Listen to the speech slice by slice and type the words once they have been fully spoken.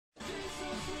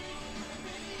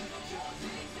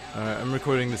Alright, I'm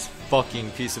recording this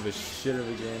fucking piece of a shit of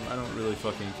a game. I don't really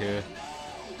fucking care.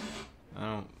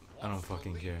 I don't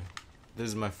fucking care. This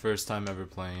is my first time ever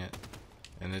playing it,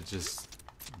 and it just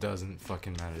doesn't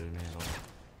fucking matter to me at all.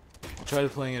 I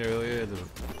tried playing it earlier, the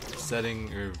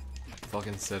settings,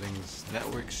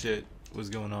 network shit was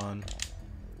going on.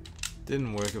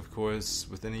 Didn't work, of course,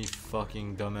 with any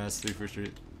fucking dumbass 3 for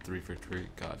 3,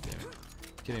 god damn it.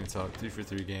 Can't even talk, 3 for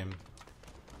 3 game.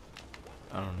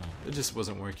 I don't know, it just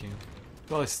wasn't working.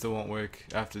 Probably still won't work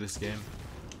after this game.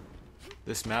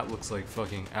 This map looks like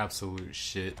fucking absolute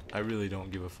shit. I really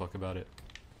don't give a fuck about it.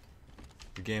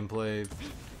 The gameplay,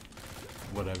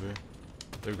 whatever.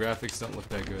 The graphics don't look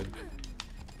that good.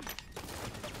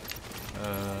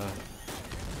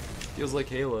 Feels like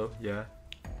Halo, yeah.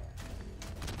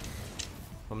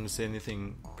 If I'm gonna say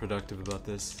anything productive about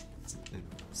this, it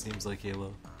seems like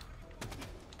Halo.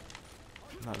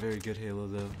 Not very good Halo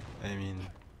though. I mean,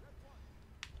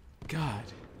 God,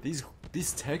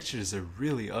 these textures are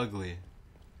really ugly.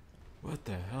 What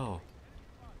the hell?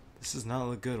 This does not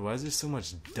look good. Why is there so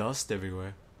much dust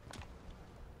everywhere?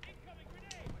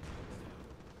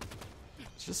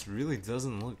 It just really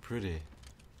doesn't look pretty.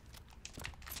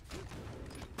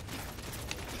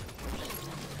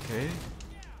 Okay.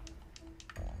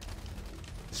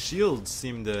 Shields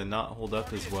seem to not hold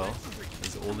up as well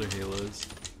as older Halos.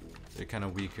 They're kind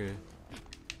of weaker.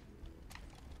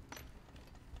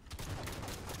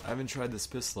 I haven't tried this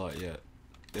pistol out yet.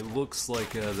 It looks like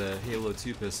the Halo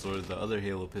 2 pistol or the other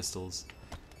Halo pistols,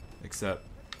 except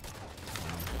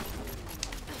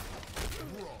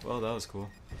well, that was cool.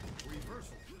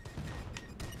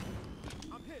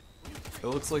 It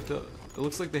looks like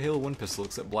the Halo 1 pistol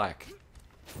except black,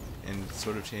 and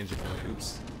sort of changeable.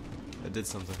 Oops, I did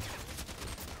something.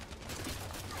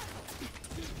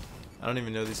 I don't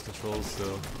even know these controls,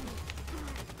 so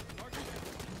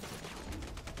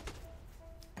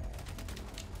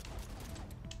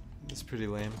it's pretty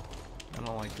lame. I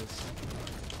don't like this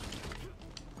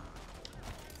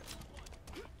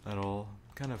at all.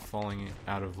 I'm kind of falling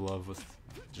out of love with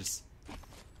just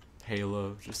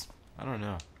Halo. I don't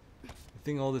know. I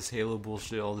think all this Halo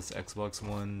bullshit, all this Xbox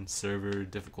One server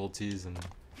difficulties and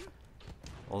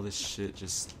all this shit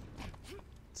it's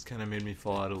kind of made me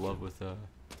fall out of love with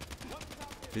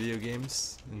video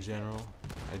games in general.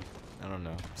 I don't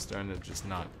know. I'm starting to just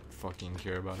not fucking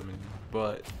care about them anymore.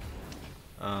 But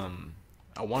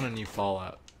I want a new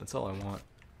Fallout. That's all I want.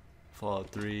 Fallout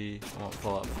 3. I want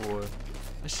Fallout 4.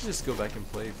 I should just go back and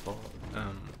play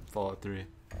Fallout 3,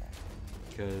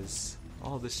 because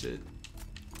all this shit,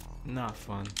 not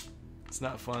fun. It's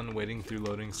not fun waiting through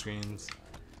loading screens.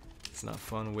 It's not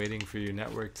fun waiting for your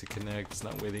network to connect. It's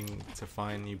not waiting to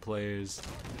find new players.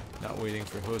 Not waiting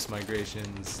for host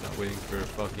migrations. Not waiting for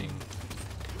fucking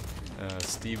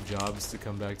Steve Jobs to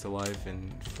come back to life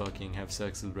and fucking have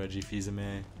sex with Reggie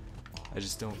Fils-Aimé. I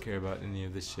just don't care about any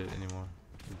of this shit anymore.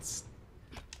 It's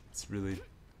really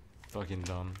fucking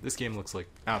dumb. This game looks like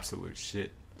absolute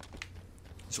shit.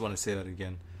 Just want to say that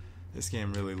again. This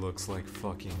game really looks like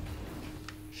fucking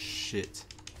shit.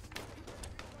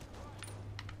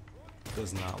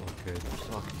 Does not look good.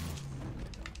 Fuck.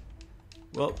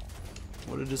 Well,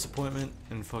 what a disappointment,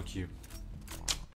 and fuck you.